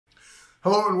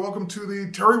Hello and welcome to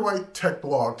the Terry White Tech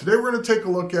Blog. Today we're going to take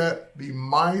a look at the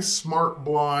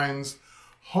MySmartBlinds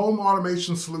home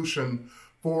automation solution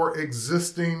for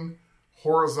existing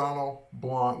horizontal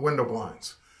window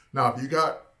blinds. Now, if you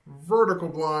got vertical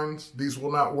blinds, these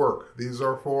will not work. These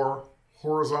are for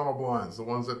horizontal blinds, the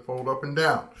ones that fold up and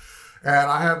down. And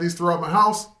I have these throughout my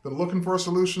house. Been looking for a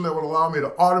solution that would allow me to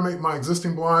automate my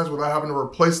existing blinds without having to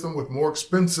replace them with more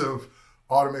expensive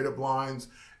automated blinds.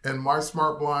 And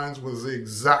MySmartBlinds was the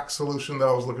exact solution that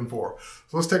I was looking for.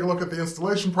 So let's take a look at the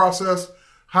installation process,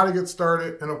 how to get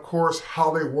started, and of course, how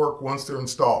they work once they're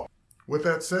installed. With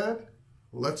that said,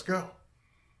 let's go.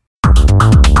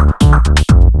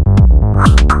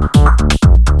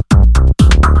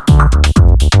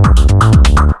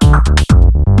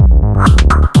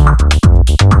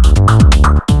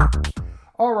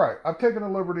 All right, I've taken the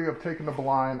liberty of taking the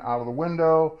blind out of the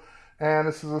window. And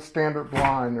this is a standard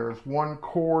blind. There's one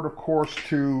cord, of course,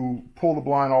 to pull the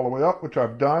blind all the way up, which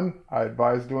I've done. I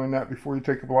advise doing that before you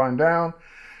take the blind down.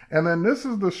 And then this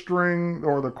is the string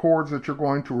or the cords that you're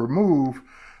going to remove.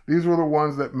 These were the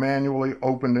ones that manually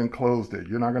opened and closed it.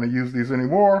 You're not going to use these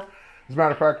anymore. As a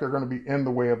matter of fact, they're going to be in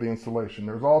the way of the installation.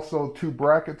 There's also two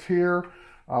brackets here,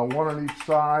 one on each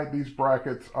side. These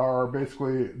brackets are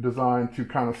basically designed to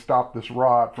kind of stop this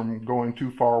rod from going too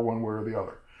far one way or the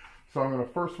other. So I'm going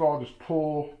to first of all just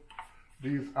pull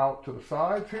these out to the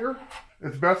sides here.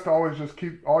 It's best to always just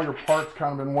keep all your parts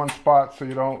kind of in one spot so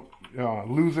you don't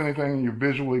lose anything and you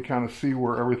visually kind of see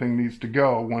where everything needs to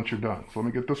go once you're done. So let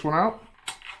me get this one out.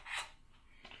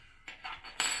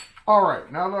 All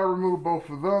right, now that I remove both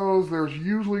of those, there's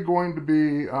usually going to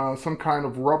be some kind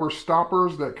of rubber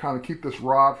stoppers that kind of keep this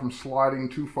rod from sliding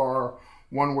too far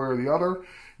one way or the other.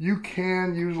 You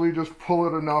can usually just pull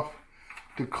it enough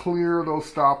to clear those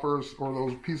stoppers or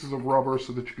those pieces of rubber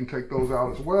so that you can take those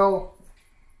out as well.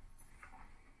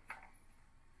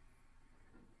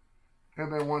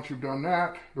 And then once you've done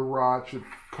that, the rod should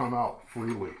come out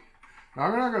freely. Now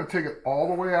I'm not going to take it all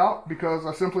the way out because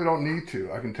I simply don't need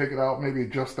to. I can take it out maybe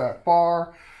just that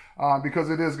far because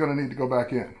it is going to need to go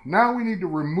back in. Now we need to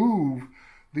remove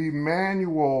the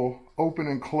manual open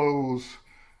and close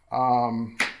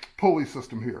pulley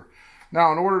system here.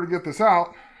 Now in order to get this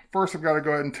out, first, I've got to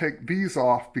go ahead and take these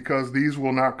off because these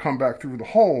will not come back through the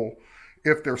hole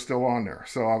if they're still on there.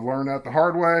 So I've learned that the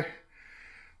hard way.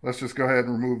 Let's just go ahead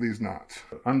and remove these knots.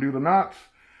 Undo the knots,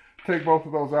 take both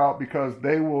of those out because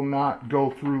they will not go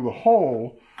through the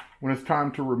hole when it's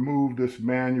time to remove this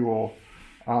manual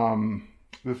open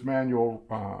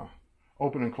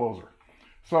and closer.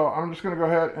 So I'm just going to go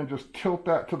ahead and just tilt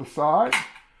that to the side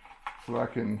so I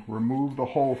can remove the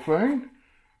whole thing.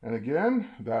 And again,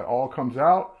 that all comes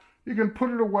out. You can put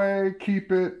it away,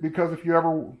 keep it, because if you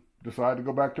ever decide to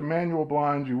go back to manual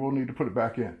blinds, you will need to put it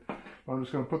back in. I'm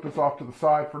just going to put this off to the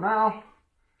side for now.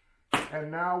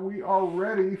 And now we are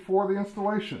ready for the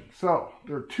installation. So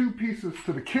there are two pieces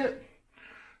to the kit.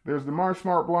 There's the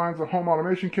MySmartBlinds, the home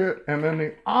automation kit, and then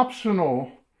the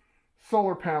optional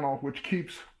solar panel, which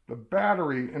keeps the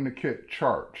battery in the kit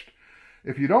charged.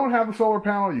 If you don't have the solar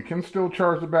panel, you can still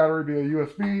charge the battery via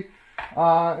USB.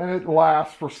 And it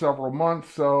lasts for several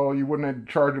months, so you wouldn't have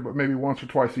to charge it but maybe once or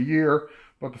twice a year.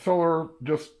 But the solar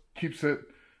just keeps it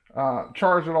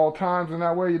charged at all times, and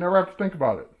that way you never have to think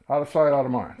about it. Out of sight, out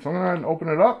of mind. So I'm going to go ahead and open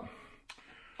it up,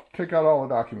 take out all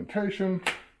the documentation,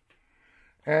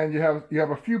 and you have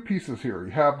a few pieces here.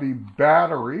 You have the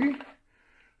battery.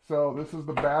 So this is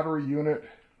the battery unit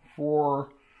for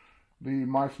the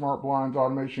MySmartBlinds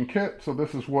automation kit. So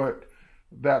this is what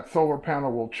that solar panel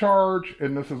will charge,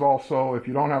 and this is also, if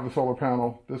you don't have the solar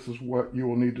panel, this is what you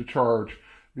will need to charge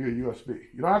via USB.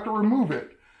 You don't have to remove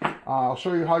it. I'll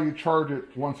show you how you charge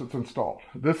it once it's installed.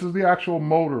 This is the actual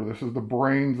motor. This is the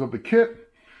brains of the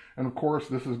kit, and of course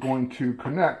this is going to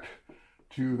connect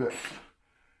to this.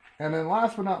 And then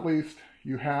last but not least,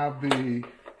 you have the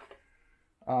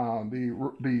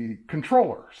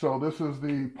controller. So this is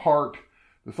the part,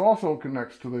 this also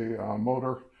connects to the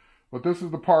motor. But this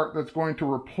is the part that's going to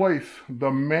replace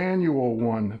the manual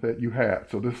one that you had.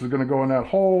 So this is going to go in that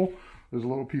hole. There's a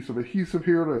little piece of adhesive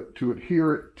here to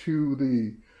adhere it to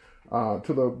the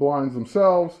blinds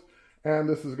themselves. And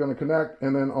this is going to connect.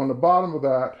 And then on the bottom of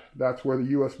that, that's where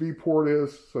the USB port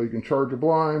is. So you can charge your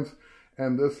blinds.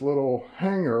 And this little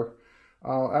hanger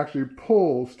actually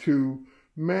pulls to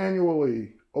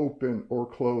manually open or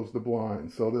close the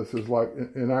blinds. So this is like,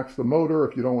 enacts the motor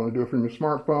if you don't want to do it from your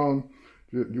smartphone.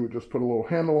 You would just put a little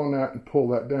handle on that and pull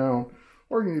that down,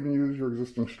 or you can even use your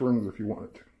existing strings if you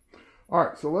wanted to. All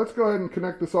right, so let's go ahead and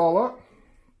connect this all up.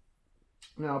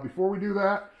 Now, before we do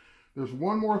that, there's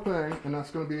one more thing, and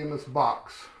that's going to be in this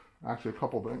box. actually a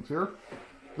couple things here.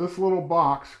 This little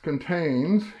box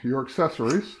contains your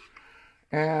accessories,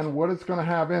 and what it's going to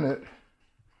have in it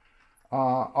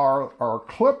are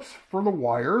clips for the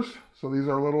wires. So these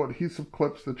are little adhesive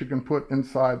clips that you can put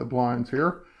inside the blinds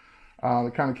here.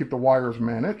 They kind of keep the wires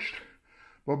managed.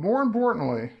 But more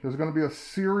importantly, there's going to be a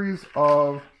series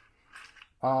of,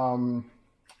 I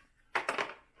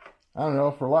don't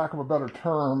know, for lack of a better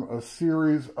term, a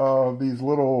series of these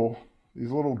little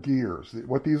gears.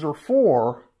 What these are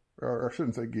for, or I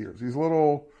shouldn't say gears, these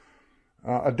little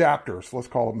adapters, let's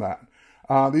call them that.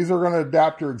 These are going to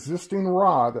adapt your existing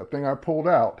rod, that thing I pulled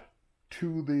out,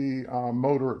 to the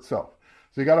motor itself.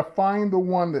 So you got to find the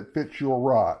one that fits your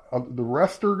rod. The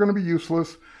rest are going to be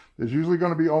useless. There's usually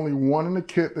going to be only one in the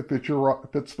kit that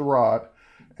fits the rod,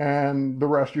 and the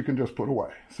rest you can just put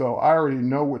away. So I already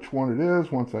know which one it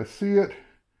is once I see it.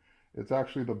 It's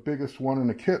actually the biggest one in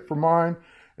the kit for mine.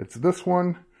 It's this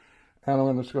one, and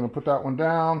I'm just going to put that one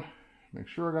down, make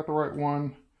sure I got the right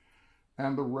one,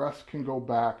 and the rest can go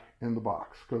back in the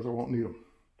box because I won't need them.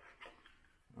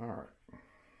 All right.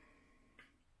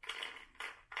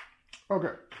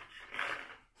 Okay,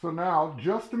 so now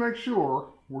just to make sure,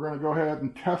 we're going to go ahead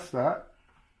and test that.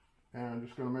 And I'm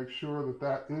just going to make sure that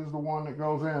that is the one that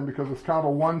goes in, because it's kind of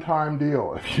a one-time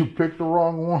deal. If you pick the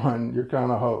wrong one, you're kind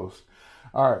of hosed.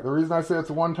 All right, the reason I say it's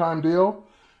a one-time deal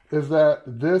is that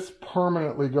this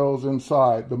permanently goes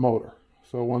inside the motor.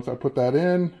 So once I put that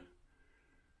in,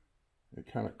 it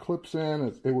kind of clips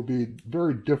in. It would be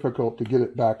very difficult to get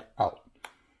it back out.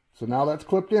 So now that's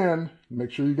clipped in,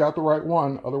 make sure you got the right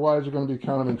one, otherwise you're going to be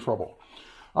kind of in trouble.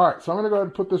 All right, so I'm going to go ahead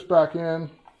and put this back in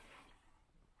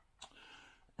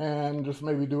and just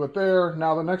maybe do it there.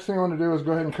 Now the next thing I want to do is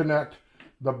go ahead and connect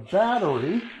the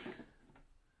battery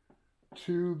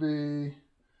to the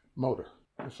motor.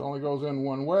 This only goes in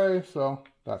one way, so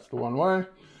that's the one way.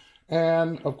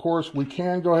 And of course we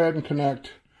can go ahead and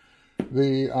connect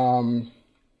the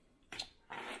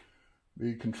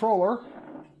controller.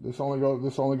 This only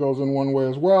goes in one way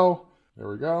as well. There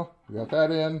we go. We got that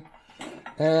in.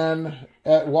 And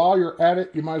while you're at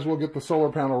it, you might as well get the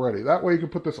solar panel ready. That way you can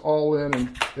put this all in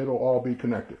and it'll all be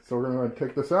connected. So we're going to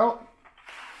take this out.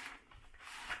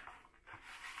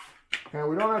 And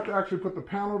we don't have to actually put the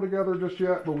panel together just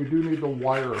yet, but we do need the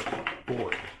wire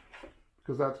for it,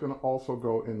 because that's going to also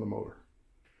go in the motor.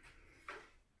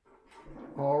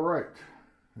 All right.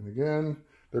 And again,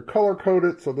 they're color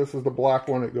coded, so this is the black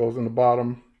one. It goes in the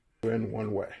bottom in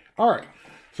one way. All right,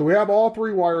 so we have all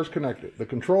three wires connected: the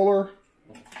controller,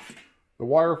 the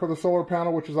wire for the solar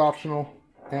panel, which is optional,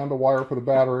 and the wire for the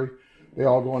battery. They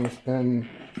all go in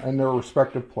their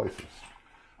respective places.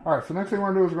 All right, so next thing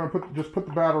we're going to do is we're going to just put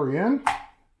the battery in.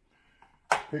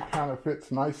 It kind of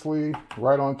fits nicely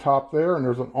right on top there, and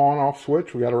there's an on-off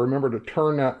switch. We got to remember to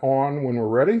turn that on when we're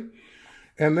ready.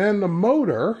 And then the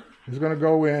motor is going to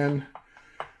go in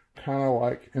kind of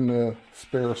like in the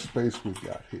spare space we've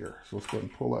got here. So let's go ahead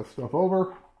and pull that stuff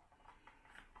over.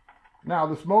 Now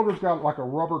this motor's got like a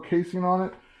rubber casing on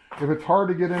it. If it's hard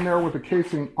to get in there with the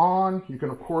casing on, you can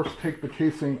of course take the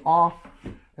casing off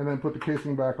and then put the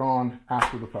casing back on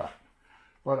after the fact.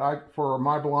 But for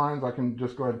my blinds, I can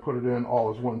just go ahead and put it in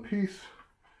all as one piece.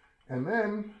 And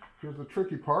then here's the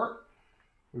tricky part.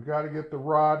 We've got to get the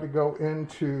rod to go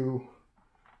into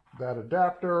that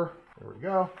adapter. There we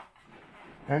go.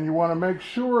 And you want to make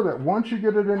sure that once you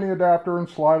get it in the adapter and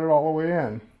slide it all the way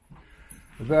in,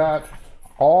 that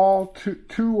all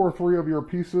two or three of your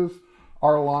pieces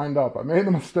are lined up. I made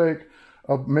the mistake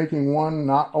of making one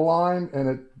not aligned, and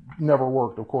it never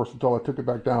worked, of course, until I took it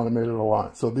back down and made it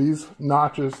align. So these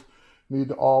notches need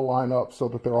to all line up so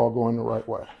that they're all going the right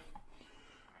way.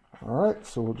 All right,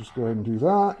 so we'll just go ahead and do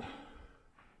that.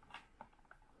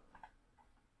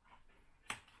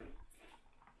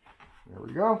 There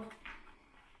we go.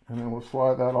 And then we'll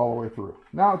slide that all the way through.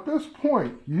 Now at this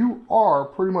point, you are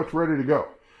pretty much ready to go.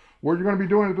 What you're going to be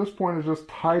doing at this point is just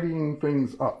tidying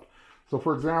things up. So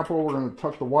for example, we're going to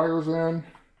tuck the wires in.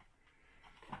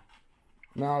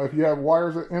 Now if you have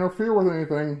wires that interfere with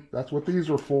anything, that's what these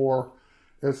are for,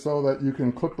 is so that you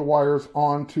can clip the wires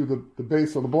onto the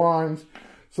base of the blinds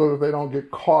so that they don't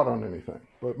get caught on anything.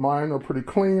 But mine are pretty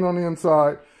clean on the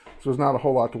inside, so there's not a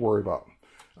whole lot to worry about.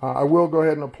 I will go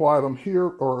ahead and apply them here,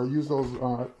 or use those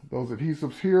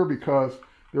adhesives here, because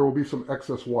there will be some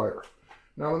excess wire.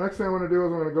 Now the next thing I'm going to do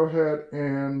is I'm going to go ahead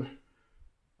and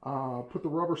put the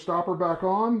rubber stopper back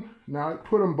on. Now I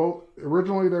put them both,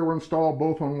 originally they were installed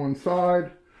both on one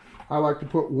side. I like to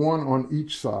put one on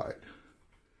each side.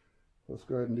 Let's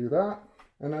go ahead and do that.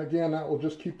 And again, that will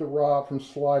just keep the rod from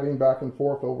sliding back and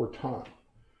forth over time.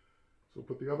 So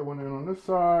put the other one in on this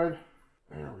side.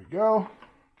 There we go.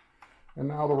 And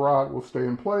now the rod will stay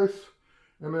in place.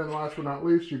 And then last but not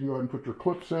least, you can go ahead and put your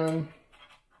clips in.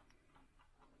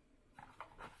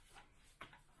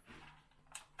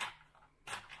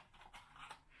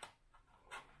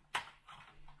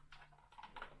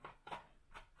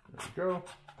 There we go.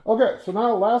 Okay, so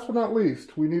now last but not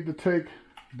least, we need to take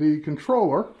the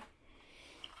controller,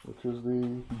 which is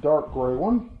the dark gray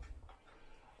one,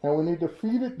 and we need to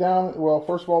feed it down. Well,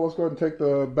 first of all, let's go ahead and take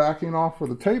the backing off for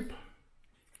the tape.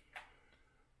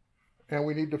 And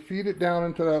we need to feed it down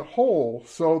into that hole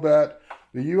so that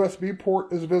the USB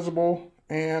port is visible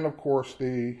and, of course,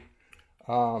 the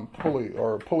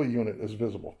pulley unit is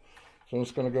visible. So I'm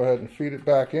just going to go ahead and feed it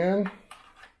back in.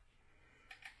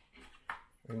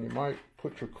 And you might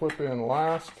put your clip in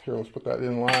last. Here, let's put that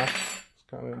in last. It's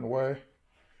kind of in the way.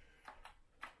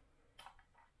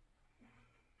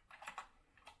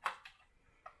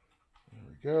 There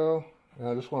we go. And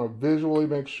I just want to visually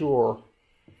make sure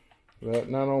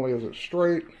that not only is it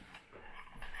straight,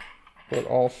 but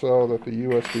also that the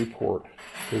USB port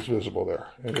is visible there,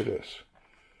 and it is.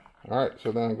 All right,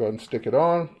 so then I'll go ahead and stick it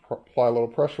on, apply a little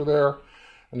pressure there,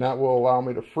 and that will allow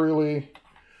me to freely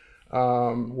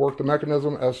work the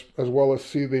mechanism as well as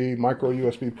see the micro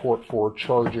USB port for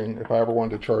charging if I ever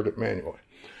wanted to charge it manually.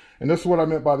 And this is what I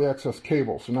meant by the excess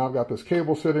cable. So now I've got this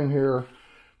cable sitting here,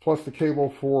 plus the cable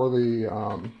for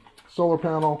the solar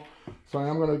panel. So I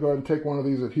am going to go ahead and take one of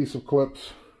these adhesive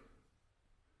clips,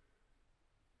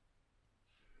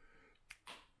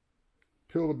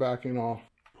 peel the backing off,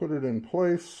 put it in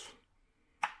place,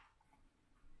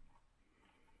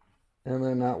 and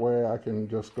then that way I can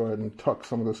just go ahead and tuck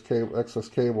some of this excess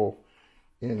cable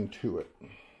into it.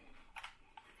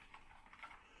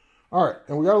 All right,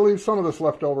 and we got to leave some of this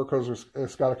left over because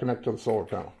it's got to connect to the solar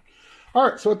panel. All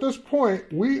right, so at this point,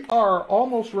 we are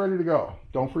almost ready to go.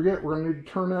 Don't forget, we're going to need to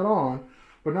turn that on.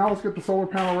 But now let's get the solar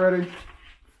panel ready.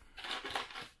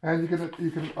 And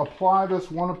you can apply this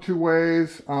one of two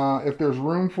ways. If there's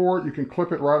room for it, you can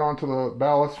clip it right onto the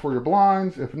ballast for your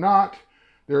blinds. If not,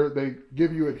 they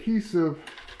give you adhesive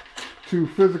to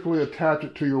physically attach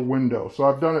it to your window. So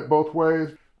I've done it both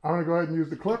ways. I'm going to go ahead and use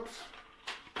the clips.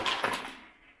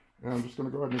 And I'm just going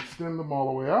to go ahead and extend them all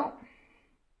the way out,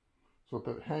 so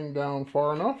that they hang down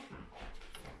far enough.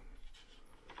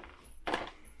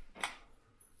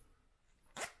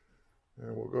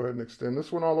 And we'll go ahead and extend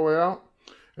this one all the way out.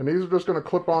 And these are just going to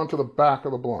clip onto the back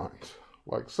of the blinds,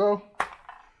 like so.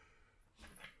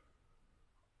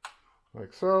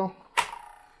 Like so.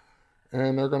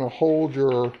 And they're going to hold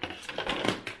your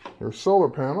solar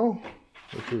panel,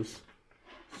 which is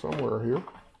somewhere here.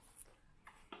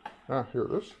 Ah, here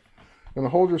it is. Going to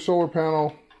hold your solar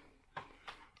panel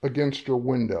against your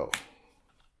window.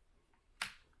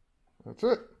 That's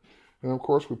it. And of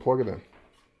course we plug it in.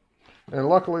 And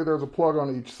luckily there's a plug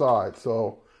on each side,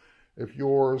 so if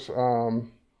your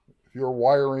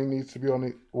wiring needs to be on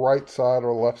the right side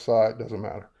or left side, doesn't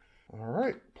matter. All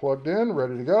right, plugged in,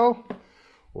 ready to go.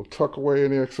 We'll tuck away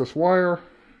any excess wire.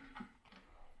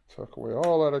 Tuck away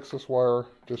all that excess wire,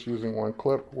 just using one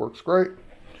clip, works great.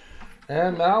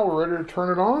 And now we're ready to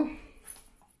turn it on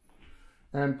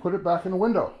and put it back in the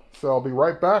window. So I'll be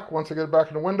right back once I get it back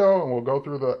in the window, and we'll go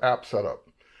through the app setup.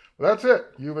 That's it.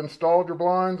 You've installed your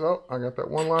blinds. Oh, I got that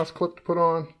one last clip to put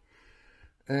on,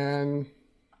 and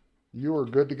you are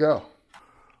good to go.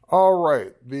 All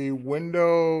right, the window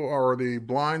or the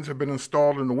blinds have been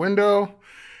installed in the window,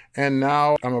 and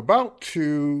now I'm about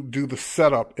to do the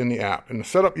setup in the app. And the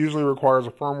setup usually requires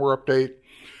a firmware update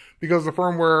because the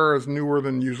firmware is newer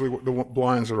than usually the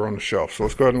blinds that are on the shelf. So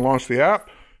let's go ahead and launch the app.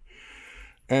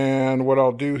 And what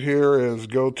I'll do here is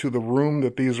go to the room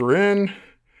that these are in.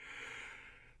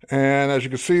 And as you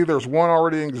can see, there's one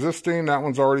already existing. That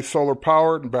one's already solar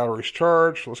powered and batteries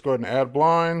charged. Let's go ahead and add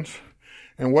blinds.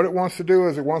 And what it wants to do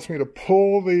is it wants me to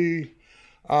pull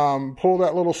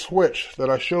that little switch that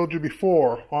I showed you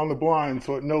before on the blind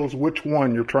so it knows which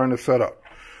one you're trying to set up.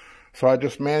 So I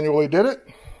just manually did it.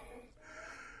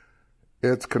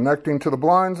 It's connecting to the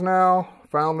blinds now.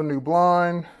 Found the new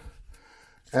blind.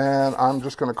 And I'm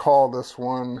just going to call this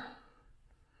one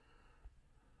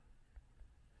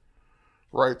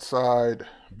right side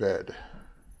bed.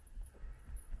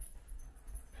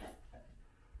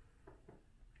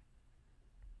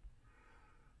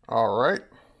 All right.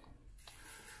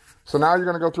 So now you're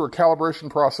going to go through a calibration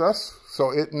process.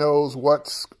 So it knows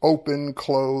what's open,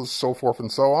 closed, so forth and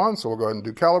so on. So we'll go ahead and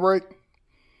do calibrate.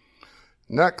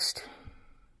 Next.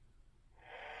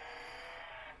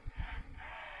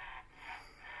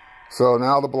 So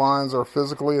now the blinds are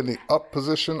physically in the up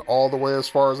position all the way as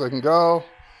far as they can go.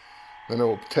 Then it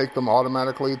will take them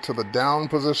automatically to the down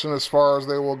position as far as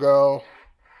they will go.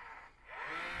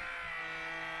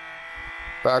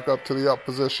 back up to the up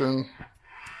position,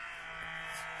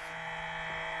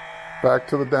 back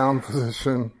to the down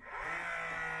position,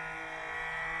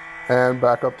 and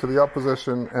back up to the up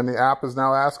position. And the app is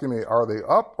now asking me, are they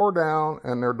up or down?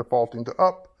 And they're defaulting to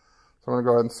up. So I'm going to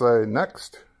go ahead and say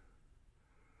next.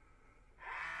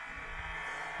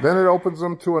 Then it opens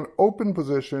them to an open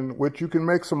position, which you can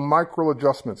make some micro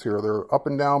adjustments here. There are up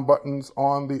and down buttons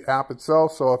on the app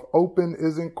itself. So if open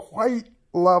isn't quite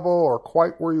level or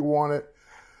quite where you want it,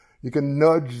 you can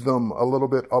nudge them a little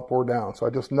bit up or down. So I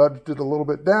just nudged it a little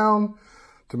bit down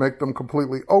to make them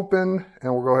completely open.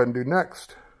 And we'll go ahead and do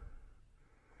next.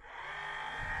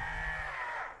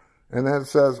 And then it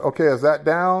says, okay, is that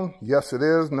down? Yes, it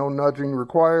is. No nudging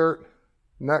required.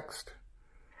 Next.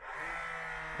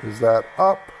 Is that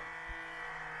up?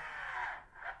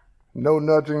 No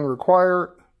nudging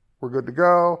required. We're good to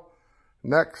go.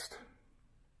 Next.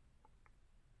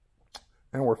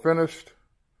 And we're finished.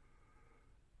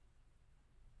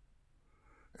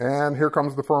 And here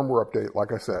comes the firmware update,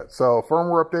 like I said. So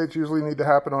firmware updates usually need to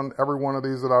happen on every one of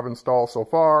these that I've installed so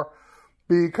far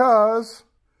because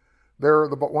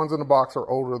the ones in the box are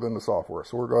older than the software.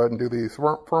 So we'll go ahead and do the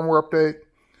firmware update.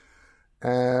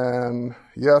 And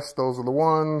yes, those are the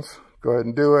ones. Go ahead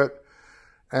and do it.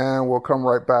 And we'll come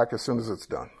right back as soon as it's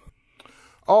done.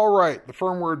 All right, the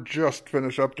firmware just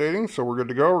finished updating, so we're good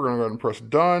to go. We're going to go ahead and press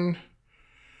done.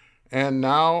 And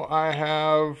now I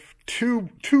have two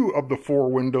of the 4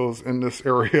 windows in this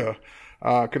area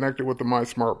connected with the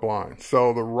MySmartBlinds.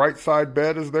 So the right side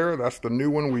bed is there. That's the new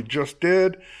one we just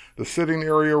did. The sitting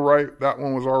area, right, that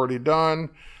one was already done.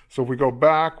 So if we go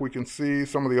back, we can see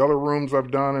some of the other rooms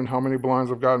I've done and how many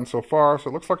blinds I've gotten so far. So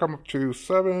it looks like I'm up to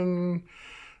 7.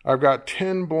 I've got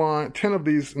 10 of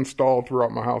these installed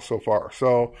throughout my house so far.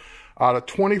 So out of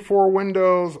 24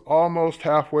 windows, almost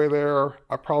halfway there.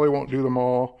 I probably won't do them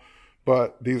all,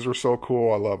 but these are so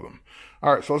cool. I love them.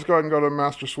 All right, so let's go ahead and go to the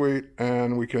master suite,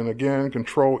 and we can again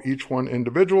control each one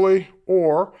individually.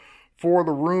 Or for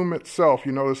the room itself,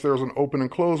 you notice there's an open and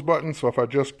close button. So if I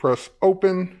just press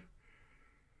open,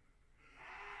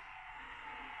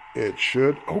 it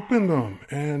should open them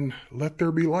and let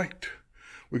there be light.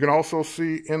 We can also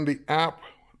see in the app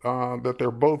that they're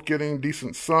both getting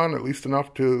decent sun, at least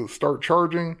enough to start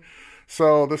charging.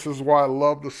 So this is why I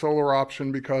love the solar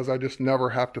option, because I just never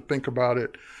have to think about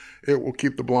it. It will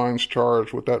keep the blinds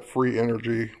charged with that free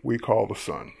energy we call the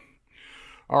sun.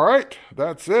 All right,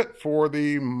 that's it for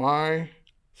the MySmartBlinds.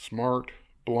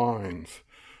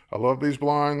 I love these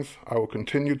blinds. I will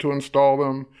continue to install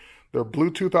them. They're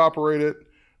Bluetooth operated.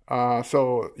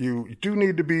 So you do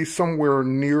need to be somewhere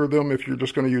near them if you're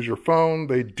just going to use your phone.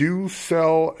 They do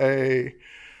sell a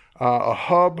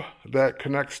hub that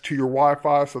connects to your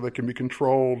Wi-Fi so they can be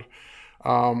controlled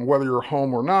whether you're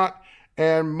home or not.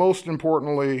 And most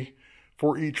importantly,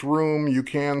 for each room, you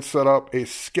can set up a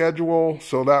schedule.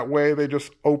 So that way they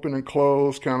just open and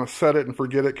close, kind of set it and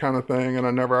forget it kind of thing. And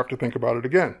I never have to think about it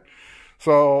again.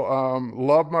 So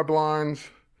love my blinds.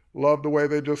 Love the way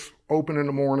they just open in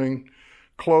the morning,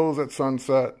 close at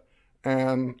sunset,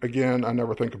 and again, I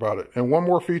never think about it. And one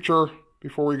more feature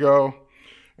before we go,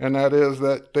 and that is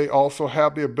that they also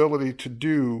have the ability to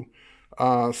do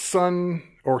sun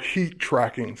or heat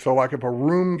tracking. So like if a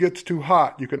room gets too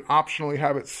hot, you can optionally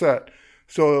have it set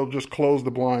so it'll just close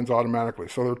the blinds automatically.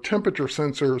 So there are temperature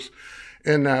sensors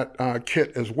in that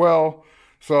kit as well.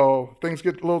 So if things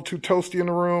get a little too toasty in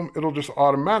the room, it'll just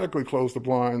automatically close the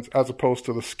blinds as opposed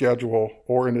to the schedule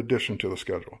or in addition to the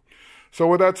schedule. So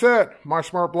with that said,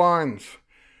 MySmartBlinds,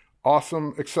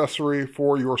 awesome accessory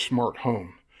for your smart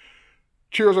home.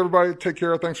 Cheers, everybody. Take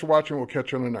care. Thanks for watching. We'll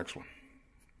catch you on the next one.